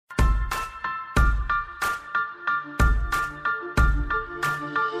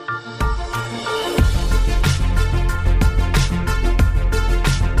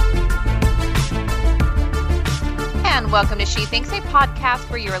and welcome to She Thinks, a podcast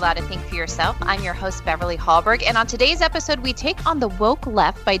where you're allowed to think for yourself. I'm your host, Beverly Hallberg, and on today's episode, we take on the woke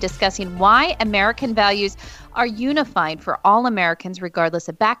left by discussing why American values are unifying for all Americans, regardless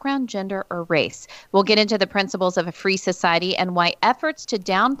of background, gender, or race. We'll get into the principles of a free society and why efforts to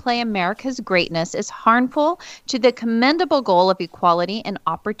downplay America's greatness is harmful to the commendable goal of equality and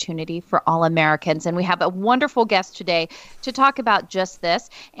opportunity for all Americans. And we have a wonderful guest today to talk about just this.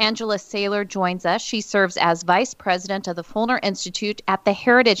 Angela Saylor joins us. She serves as Vice President of the Fulner Institute at the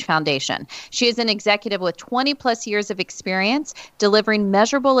Heritage Foundation. She is an executive with 20 plus years of experience delivering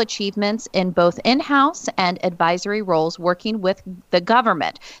measurable achievements in both in-house and advisory roles working with the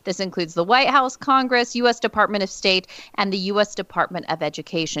government. This includes the White House, Congress, U.S. Department of State, and the U.S. Department of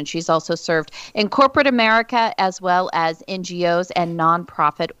Education. She's also served in corporate America as well as NGOs and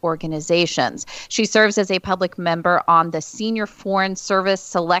nonprofit organizations. She serves as a public member on the Senior Foreign Service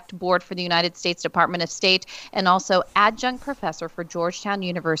Select Board for the United States Department of State and also adjunct professor for Georgetown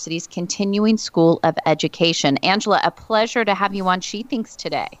University's Continuing School of Education. Angela, a pleasure to have you on She Thinks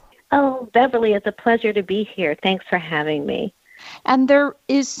today. Oh, Beverly, it's a pleasure to be here. Thanks for having me. And there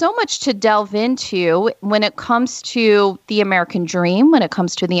is so much to delve into when it comes to the American dream, when it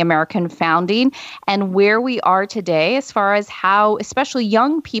comes to the American founding, and where we are today as far as how especially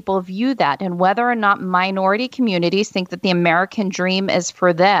young people view that and whether or not minority communities think that the American dream is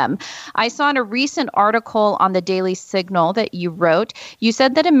for them. I saw in a recent article on the Daily Signal that you wrote, you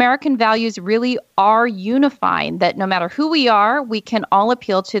said that American values really are unifying, that no matter who we are, we can all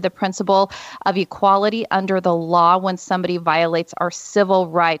appeal to the principle of equality under the law when somebody violates our civil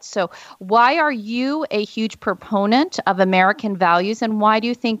rights. So why are you a huge proponent of American values, and why do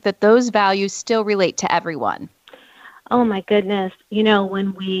you think that those values still relate to everyone? Oh my goodness. You know,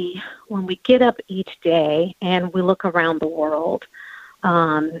 when we get up each day and we look around the world,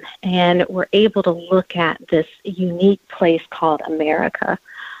 and we're able to look at this unique place called America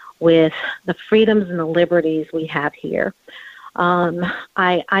with the freedoms and the liberties we have here,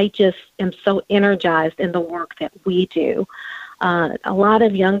 I just am so energized in the work that we do. A lot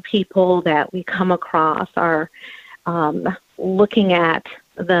of young people that we come across are looking at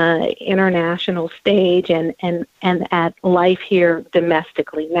the international stage and at life here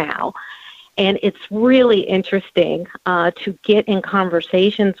domestically now. And it's really interesting to get in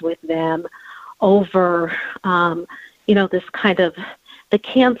conversations with them over, this kind of the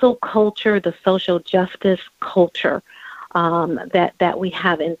cancel culture, the social justice culture that we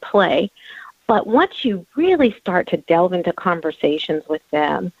have in play. But once you really start to delve into conversations with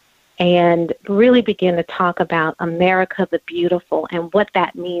them and really begin to talk about America the Beautiful and what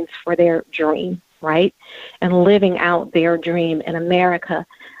that means for their dream, right, and living out their dream in America,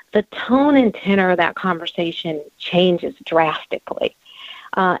 the tone and tenor of that conversation changes drastically.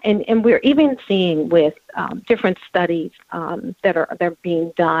 And we're even seeing with different studies that are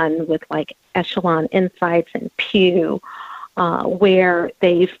being done with like Echelon Insights and Pew, where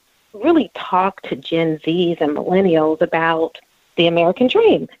they've really talk to Gen Zs and millennials about the American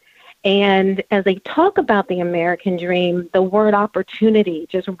dream. And as they talk about the American dream, the word opportunity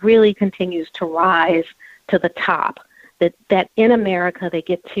just really continues to rise to the top, that in America they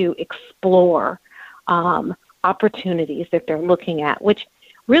get to explore opportunities that they're looking at, which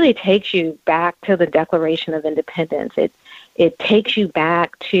really takes you back to the Declaration of Independence. It takes you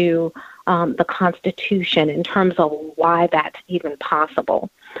back to the Constitution in terms of why that's even possible.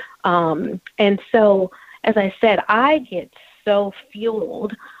 And so, as I said, I get so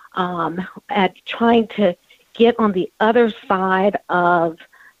fueled at trying to get on the other side of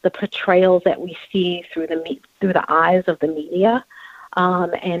the portrayals that we see through the eyes of the media,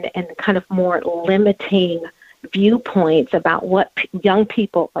 and kind of more limiting viewpoints about what young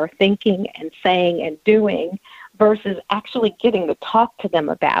people are thinking and saying and doing versus actually getting to talk to them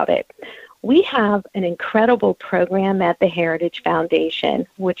about it. We have an incredible program at the Heritage Foundation,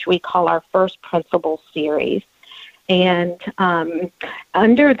 which we call our First Principles series. And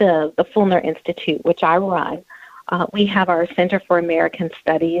under the Fulner Institute, which I run, we have our Center for American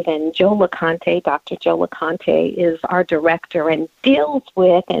Studies, and Joe LeConte, Dr. Joe LeConte, is our director and deals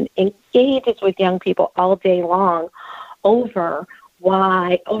with and engages with young people all day long over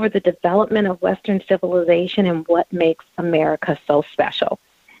the development of Western civilization and what makes America so special.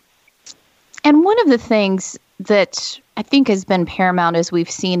 And one of the things that I think has been paramount as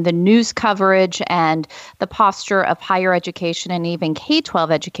we've seen the news coverage and the posture of higher education and even K-12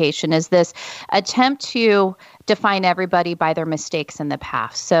 education is this attempt to define everybody by their mistakes in the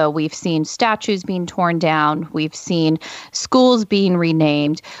past. So we've seen statues being torn down. We've seen schools being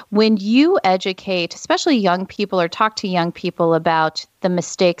renamed. When you educate, especially young people, or talk to young people about the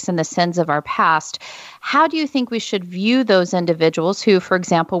mistakes and the sins of our past, how do you think we should view those individuals who, for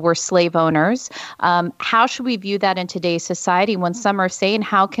example, were slave owners? How should we view that in today's society when some are saying,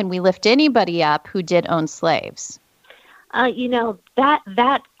 how can we lift anybody up who did own slaves?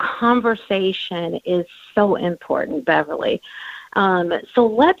 That conversation is so important, Beverly. So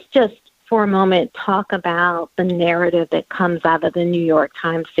let's just for a moment talk about the narrative that comes out of the New York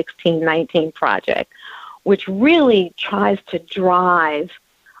Times 1619 Project, which really tries to drive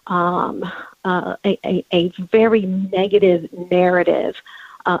a very negative narrative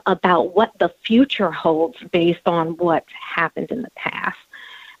about what the future holds based on what's happened in the past.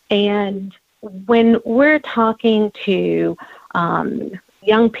 And when we're talking to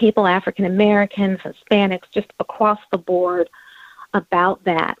young people, African Americans, Hispanics, just across the board about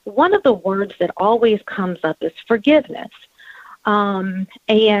that, one of the words that always comes up is forgiveness. And,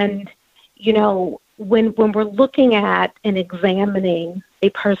 when we're looking at and examining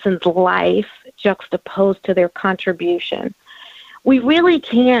a person's life juxtaposed to their contribution, we really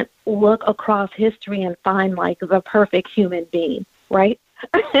can't look across history and find like the perfect human being, right?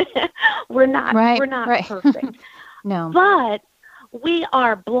 We're not perfect. No. But we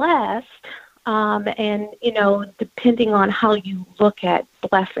are blessed, and, depending on how you look at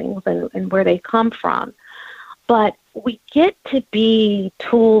blessings and where they come from. But we get to be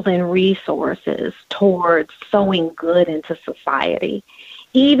tools and resources towards sowing good into society,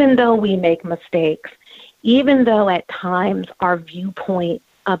 even though we make mistakes, even though at times our viewpoint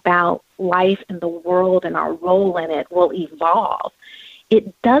about life and the world and our role in it will evolve.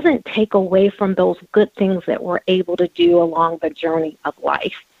 It doesn't take away from those good things that we're able to do along the journey of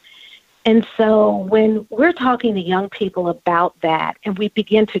life. And so when we're talking to young people about that and we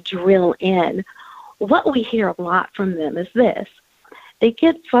begin to drill in, what we hear a lot from them is this. They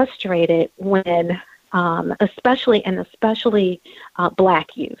get frustrated when, especially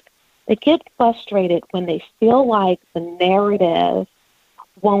Black youth, they get frustrated when they feel like the narrative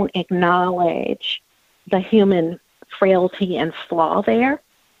won't acknowledge the human frailty and flaw there,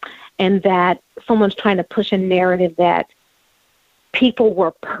 and that someone's trying to push a narrative that people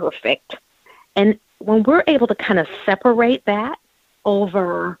were perfect. And when we're able to kind of separate that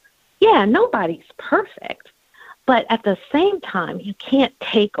over, nobody's perfect, but at the same time, you can't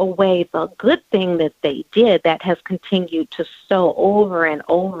take away the good thing that they did that has continued to sow over and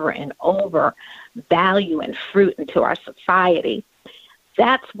over and over value and fruit into our society.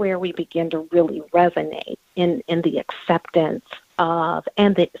 That's where we begin to really resonate in the acceptance of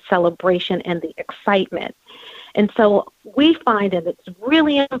and the celebration and the excitement. And so we find that it's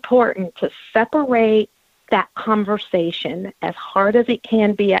really important to separate that conversation, as hard as it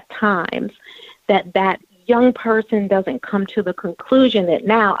can be at times, that young person doesn't come to the conclusion that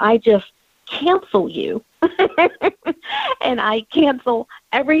now I just cancel you and I cancel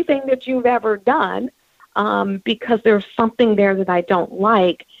everything that you've ever done. Because there's something there that I don't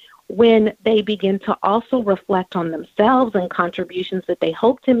like, when they begin to also reflect on themselves and contributions that they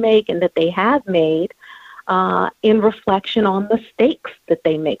hope to make and that they have made in reflection on mistakes that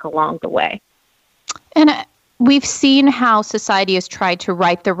they make along the way. And we've seen how society has tried to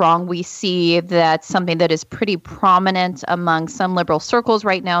right the wrong. We see that something that is pretty prominent among some liberal circles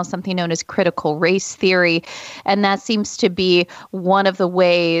right now, something known as critical race theory. And that seems to be one of the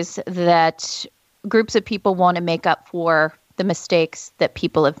ways that groups of people want to make up for the mistakes that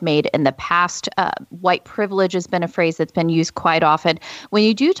people have made in the past. White privilege has been a phrase that's been used quite often. When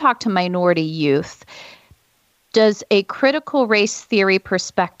you do talk to minority youth, does a critical race theory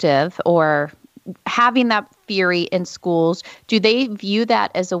perspective, or having that theory in schools, do they view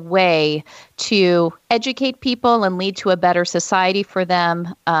that as a way to educate people and lead to a better society for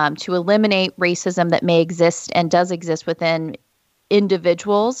them, to eliminate racism that may exist and does exist within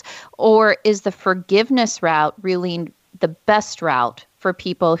individuals? Or is the forgiveness route really the best route for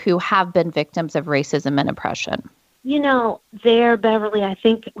people who have been victims of racism and oppression? Beverly, I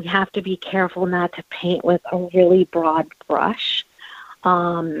think we have to be careful not to paint with a really broad brush.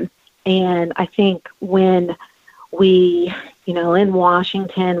 And I think when we, in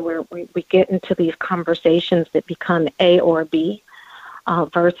Washington, where we get into these conversations that become A or B,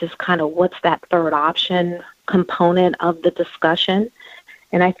 versus kind of what's that third option component of the discussion.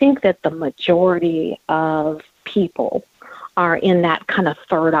 And I think that the majority of people are in that kind of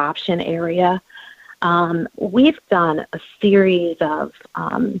third option area. We've done a series of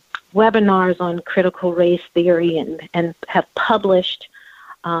webinars on critical race theory and have published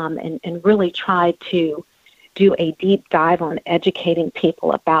and really tried to do a deep dive on educating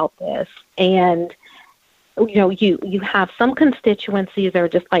people about this. And you have some constituencies that are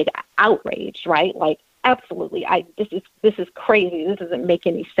just like outraged, right? Like, absolutely, this is crazy. This doesn't make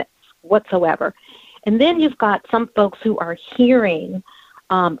any sense whatsoever. And then you've got some folks who are hearing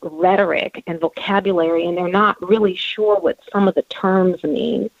rhetoric and vocabulary, and they're not really sure what some of the terms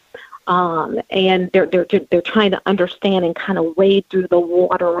mean. And they're trying to understand and kind of wade through the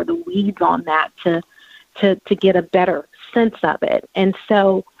water or the weeds on that to get a better sense of it. And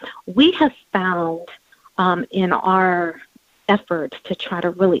so we have found in our efforts to try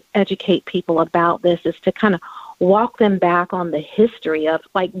to really educate people about this is to kind of walk them back on the history of,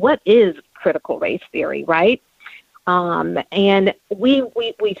 like, what is critical race theory, right? And we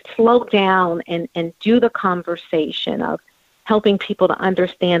slow down and do the conversation of helping people to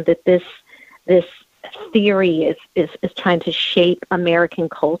understand that this theory is trying to shape American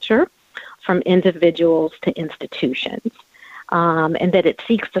culture from individuals to institutions, and that it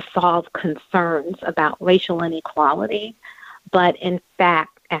seeks to solve concerns about racial inequality, but in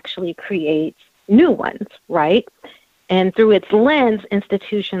fact actually creates new ones, right? And through its lens,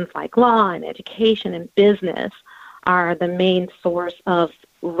 institutions like law and education and business are the main source of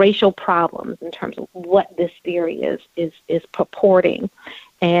racial problems in terms of what this theory is purporting.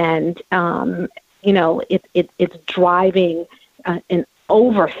 And, it's driving an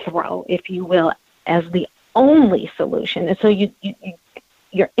overthrow, if you will, as the only solution. And so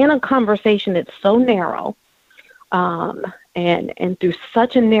you're in a conversation that's so narrow, and through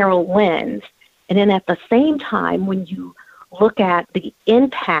such a narrow lens, and then at the same time, when you look at the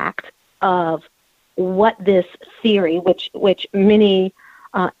impact of what this theory, which many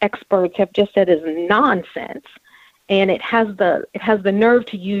experts have just said is nonsense, and it has the nerve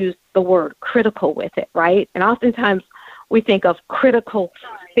to use the word critical with it, right? And oftentimes we think of critical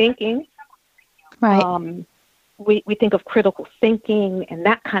thinking, right? We think of critical thinking and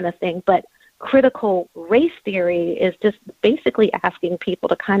that kind of thing, but critical race theory is just basically asking people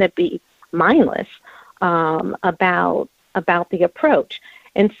to kind of be mindless about the approach.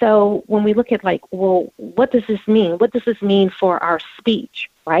 And so when we look at, like, well, what does this mean? What does this mean for our speech,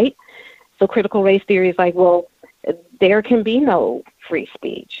 right? So critical race theory is like, well, there can be no free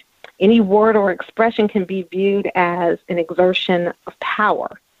speech. Any word or expression can be viewed as an exertion of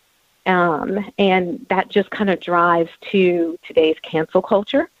power. And that just kind of drives to today's cancel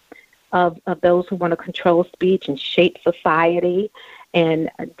culture of those who want to control speech and shape society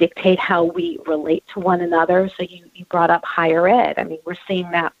and dictate how we relate to one another. So you brought up higher ed. I mean, we're seeing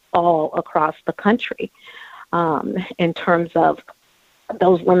that all across the country in terms of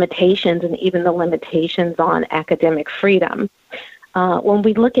those limitations and even the limitations on academic freedom. When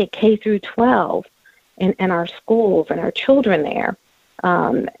we look at K through 12 and our schools and our children there,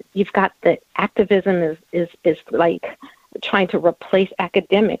 you've got the activism is like trying to replace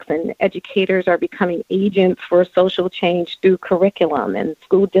academics, and educators are becoming agents for social change through curriculum and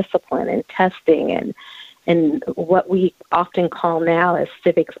school discipline and testing and what we often call now as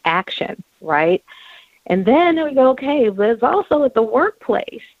civics action, right? And then we go, okay, there's also at the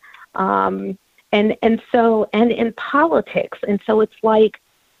workplace, and in politics. And so it's like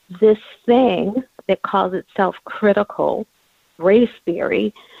this thing that calls itself critical race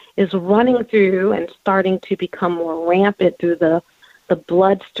theory is running through and starting to become more rampant through the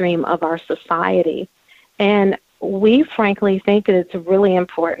bloodstream of our society. And we frankly think that it's really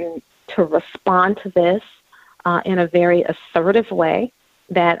important to respond to this in a very assertive way,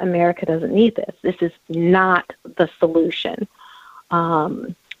 that America doesn't need this. This is not the solution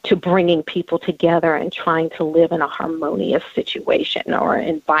to bringing people together and trying to live in a harmonious situation or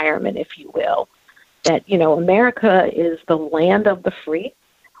environment, if you will. That, America is the land of the free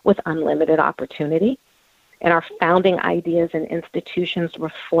with unlimited opportunity, and our founding ideas and institutions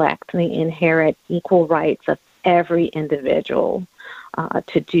reflect the inherent equal rights of every individual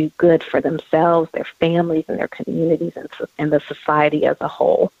to do good for themselves, their families, and their communities, and the society as a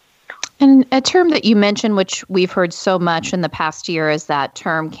whole. And a term that you mentioned, which we've heard so much in the past year, is that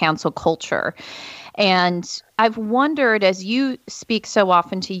term cancel culture. And I've wondered, as you speak so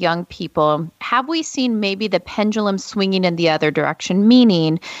often to young people, have we seen maybe the pendulum swinging in the other direction?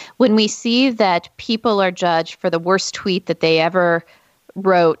 Meaning, when we see that people are judged for the worst tweet that they ever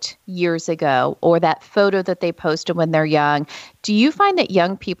wrote years ago or that photo that they posted when they're young. Do you find that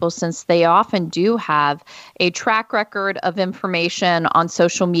young people, since they often do have a track record of information on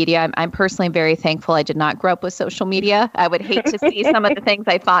social media, I'm personally very thankful I did not grow up with social media. I would hate to see some of the things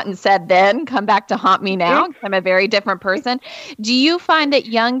I thought and said then come back to haunt me now. I'm a very different person. Do you find that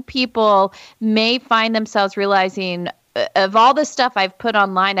young people may find themselves realizing, of all the stuff I've put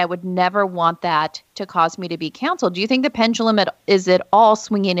online, I would never want that to cause me to be canceled? Do you think the pendulum is it all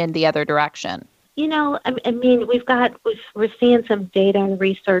swinging in the other direction? I mean, we're seeing some data and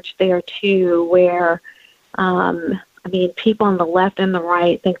research there too, where, people on the left and the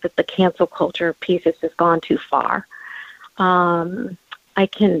right think that the cancel culture piece has just gone too far.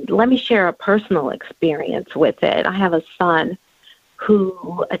 Let me share a personal experience with it. I have a son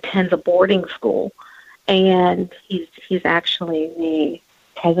who attends a boarding school, and he's actually the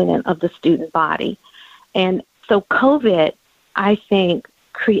president of the student body. And so COVID, I think,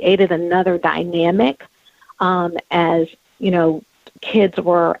 created another dynamic as, kids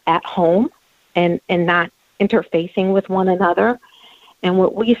were at home and not interfacing with one another. And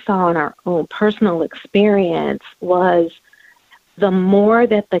what we saw in our own personal experience was the more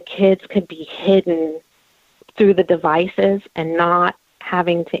that the kids could be hidden through the devices and not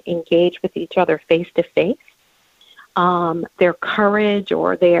having to engage with each other face to face, their courage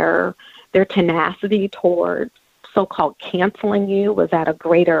or their tenacity toward so-called canceling you was at a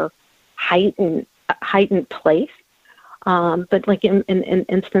greater heightened place. But like in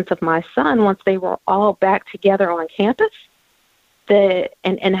instance of my son, once they were all back together on campus,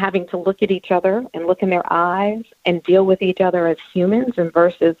 and having to look at each other and look in their eyes and deal with each other as humans and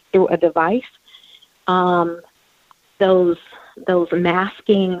versus through a device, those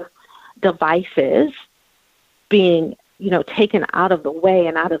masking devices being taken out of the way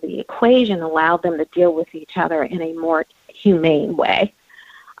and out of the equation allowed them to deal with each other in a more humane way.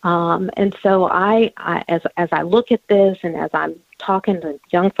 And so as I look at this and as I'm talking to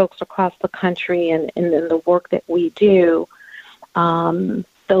young folks across the country and in the work that we do,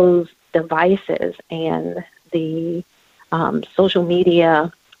 those devices and the social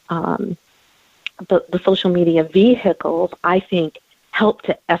media, the social media vehicles, I think, help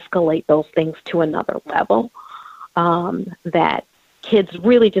to escalate those things to another level that kids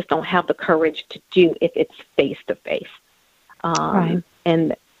really just don't have the courage to do if it's face to face. Right.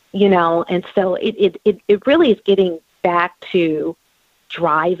 And so it really is getting back to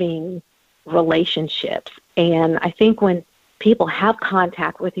driving relationships. And I think when people have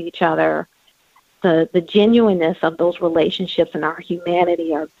contact with each other, the genuineness of those relationships and our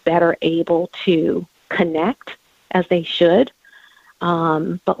humanity are better able to connect as they should.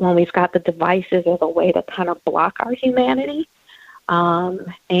 But when we've got the devices as a way to kind of block our humanity,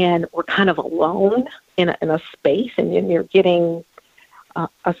 and we're kind of alone in a space, and then you're getting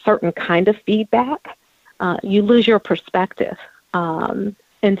a certain kind of feedback, you lose your perspective. And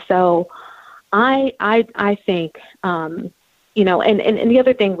so I think, and the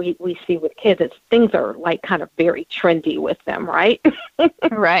other thing we see with kids is things are like kind of very trendy with them, right?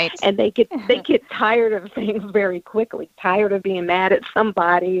 Right. And they get tired of things very quickly, tired of being mad at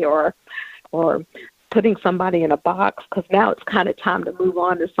somebody or putting somebody in a box, because now it's kind of time to move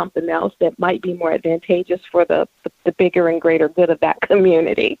on to something else that might be more advantageous for the bigger and greater good of that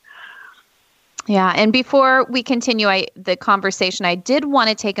community. Yeah. And before we continue the conversation, I did want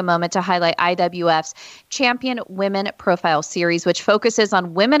to take a moment to highlight IWF's Champion Women Profile Series, which focuses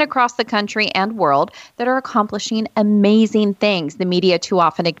on women across the country and world that are accomplishing amazing things. The media too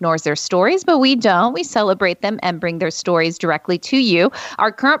often ignores their stories, but we don't. We celebrate them and bring their stories directly to you.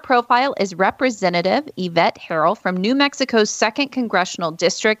 Our current profile is Representative Yvette Herrell from New Mexico's 2nd Congressional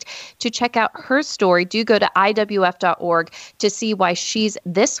District. To check out her story, do go to IWF.org to see why she's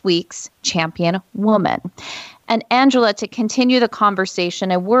this week's Champion Woman. And Angela, to continue the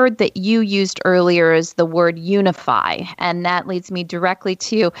conversation, a word that you used earlier is the word unify. And that leads me directly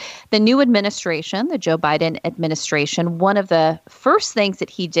to the new administration, the Joe Biden administration. One of the first things that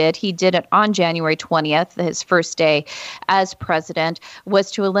he did it on January 20th, his first day as president,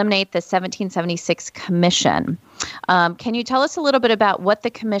 was to eliminate the 1776 Commission. Can you tell us a little bit about what the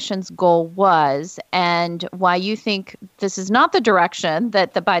commission's goal was and why you think this is not the direction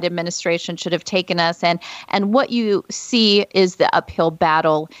that the Biden administration should have taken us, and what you see is the uphill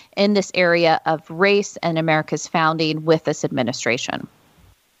battle in this area of race and America's founding with this administration?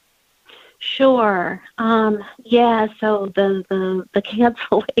 Sure. So the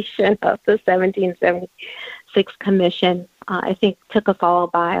cancellation of the 1776 Commission, I think, took us all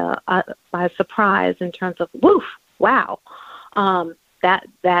by surprise in terms of wow.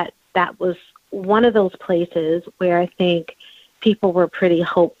 That was one of those places where I think people were pretty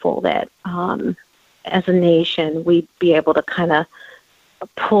hopeful that as a nation, we'd be able to kind of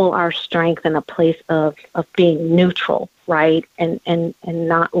pull our strength in a place of being neutral, right? And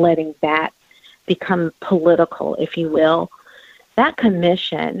not letting that become political, if you will. That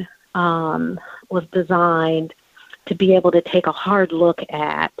commission was designed to be able to take a hard look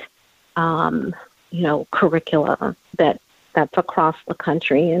at, curricula that's across the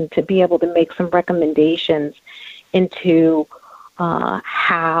country, and to be able to make some recommendations into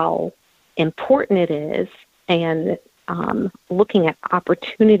how important it is, and looking at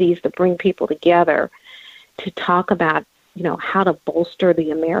opportunities to bring people together to talk about, how to bolster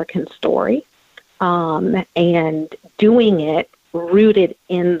the American story, and doing it rooted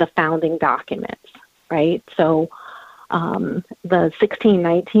in the founding documents, right? So the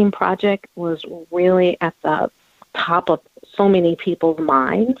 1619 Project was really at the top of so many people's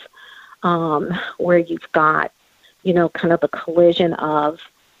minds, where you've got, kind of the collision of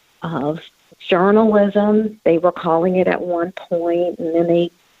journalism. They were calling it at one point, and then New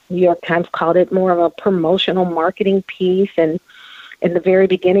York Times called it more of a promotional marketing piece. And in the very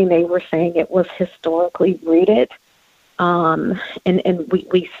beginning, they were saying it was historically rooted. And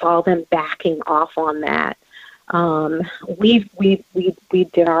we saw them backing off on that. We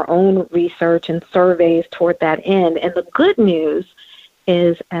did our own research and surveys toward that end. And the good news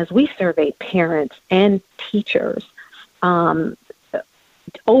is, as we surveyed parents and teachers,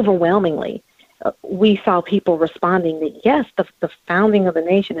 overwhelmingly, we saw people responding that, yes, the founding of the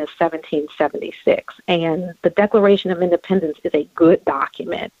nation is 1776, and the Declaration of Independence is a good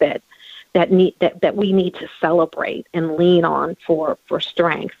document that we need to celebrate and lean on for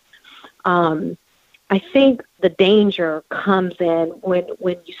strength. I think the danger comes in when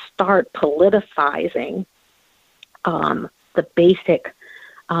you start politicizing the basic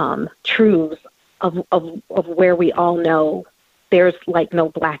truths of where we all know there's like no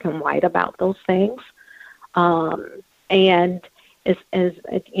black and white about those things. And as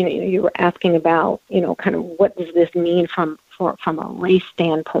you were asking about, kind of what does this mean from a race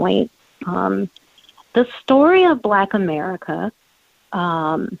standpoint? The story of Black America,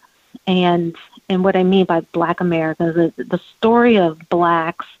 and what I mean by Black America is the story of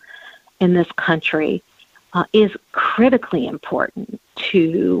Blacks in this country is critically important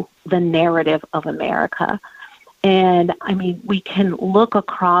to the narrative of America. And, I mean, we can look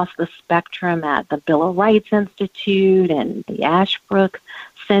across the spectrum at the Bill of Rights Institute and the Ashbrook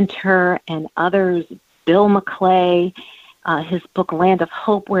Center and others, Bill McClay, his book Land of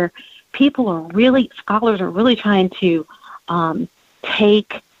Hope, where scholars are really trying to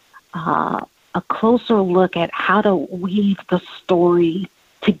take a closer look at how to weave the story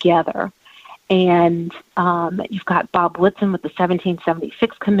together. And you've got Bob Woodson with the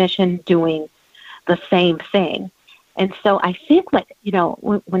 1776 Commission doing the same thing. And so I think that,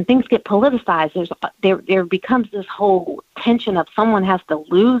 when things get politicized, there becomes this whole tension of someone has to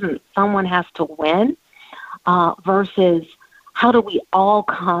lose and someone has to win, versus how do we all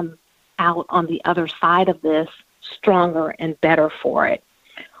come out on the other side of this stronger and better for it.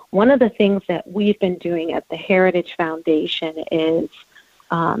 One of the things that we've been doing at the Heritage Foundation is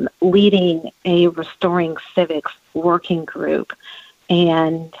leading a Restoring Civics working group.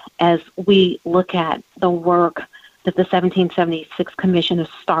 And as we look at the work that the 1776 Commission has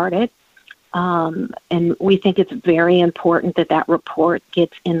started, and we think it's very important that report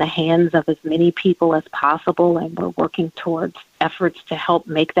gets in the hands of as many people as possible, and we're working towards efforts to help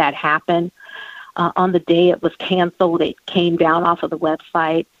make that happen. On the day it was canceled, it came down off of the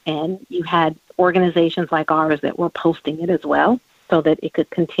website, and you had organizations like ours that were posting it as well, so that it could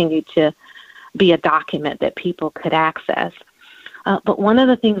continue to be a document that people could access. But one of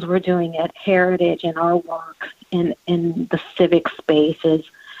the things we're doing at Heritage in our work in the civic space is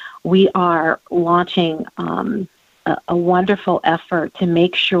we are launching a wonderful effort to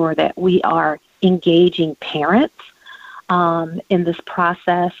make sure that we are engaging parents in this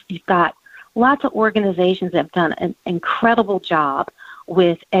process. You've got lots of organizations that have done an incredible job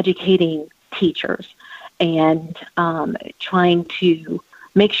with educating teachers and trying to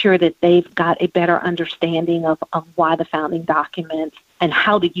make sure that they've got a better understanding of why the founding documents and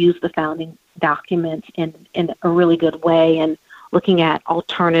how to use the founding documents in a really good way, and looking at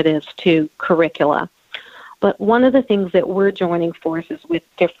alternatives to curricula. But one of the things that we're joining forces with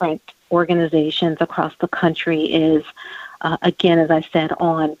different organizations across the country is, again, as I said,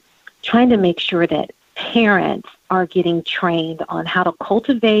 on trying to make sure that parents are getting trained on how to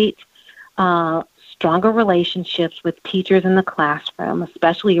cultivate stronger relationships with teachers in the classroom,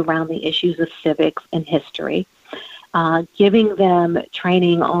 especially around the issues of civics and history, giving them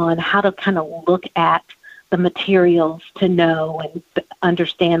training on how to kind of look at the materials to know and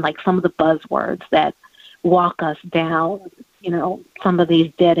understand like some of the buzzwords that walk us down, some of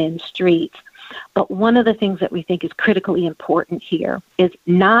these dead-end streets. But one of the things that we think is critically important here is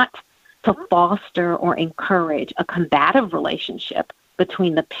not to foster or encourage a combative relationship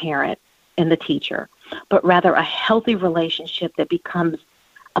between the parent and the teacher, but rather a healthy relationship that becomes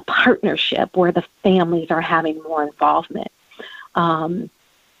a partnership where the families are having more involvement. And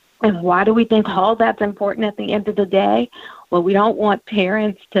why do we think all that's important at the end of the day? Well, we don't want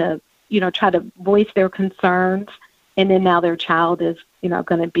parents to, try to voice their concerns, and then now their child is,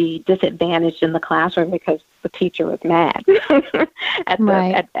 going to be disadvantaged in the classroom because the teacher is mad at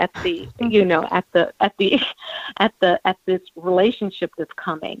this relationship that's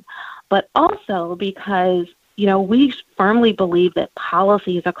coming. But also because we firmly believe that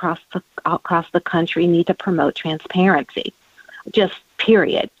policies across the country need to promote transparency, just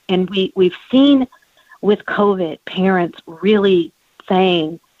period. And we've seen with COVID parents really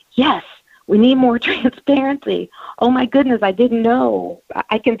saying, yes, we need more transparency. Oh my goodness, I didn't know.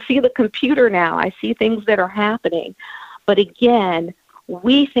 I can see the computer now. I see things that are happening. But again,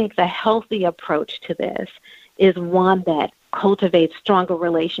 we think the healthy approach to this is one that cultivates stronger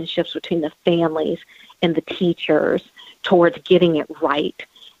relationships between the families and the teachers towards getting it right,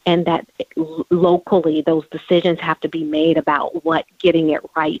 and that locally those decisions have to be made about what getting it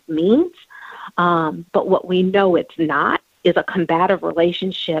right means. But what we know it's not is a combative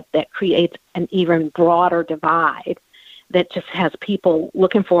relationship that creates an even broader divide that just has people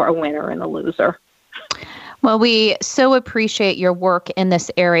looking for a winner and a loser. Well, we so appreciate your work in this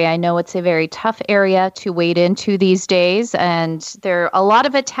area. I know it's a very tough area to wade into these days, and there are a lot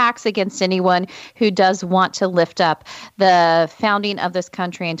of attacks against anyone who does want to lift up the founding of this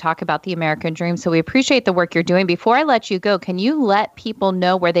country and talk about the American dream. So we appreciate the work you're doing. Before I let you go, can you let people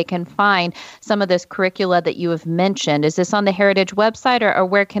know where they can find some of this curricula that you have mentioned? Is this on the Heritage website, or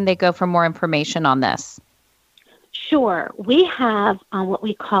where can they go for more information on this? Sure. We have what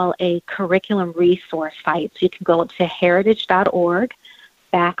we call a curriculum resource site. So you can go to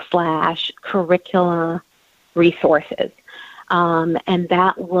heritage.org/curricula resources. And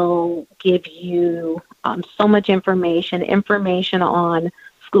that will give you so much information on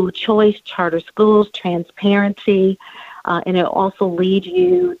school choice, charter schools, transparency, and it'll also lead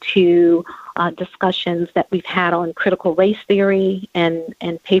you to discussions that we've had on critical race theory and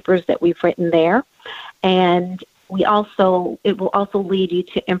papers that we've written there. And it will also lead you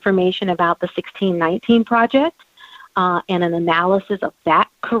to information about the 1619 Project and an analysis of that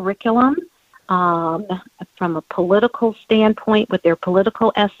curriculum from a political standpoint with their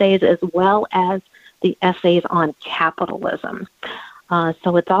political essays, as well as the essays on capitalism.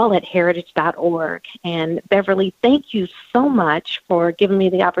 So it's all at heritage.org. And Beverly, thank you so much for giving me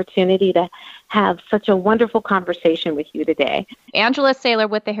the opportunity to have such a wonderful conversation with you today. Angela Saylor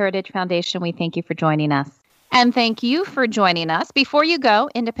with the Heritage Foundation, we thank you for joining us. And thank you for joining us. Before you go,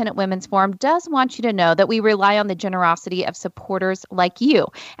 Independent Women's Forum does want you to know that we rely on the generosity of supporters like you.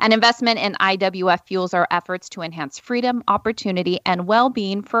 An investment in IWF fuels our efforts to enhance freedom, opportunity, and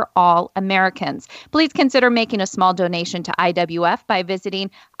well-being for all Americans. Please consider making a small donation to IWF by visiting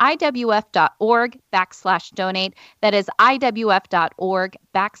iwf.org/donate. That is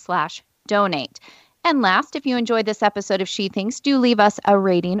iwf.org/donate. And last, if you enjoyed this episode of She Thinks, do leave us a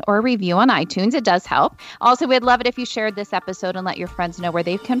rating or a review on iTunes. It does help. Also, we'd love it if you shared this episode and let your friends know where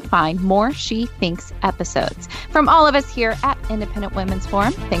they can find more She Thinks episodes. From all of us here at Independent Women's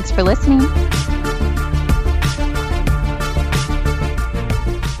Forum, thanks for listening.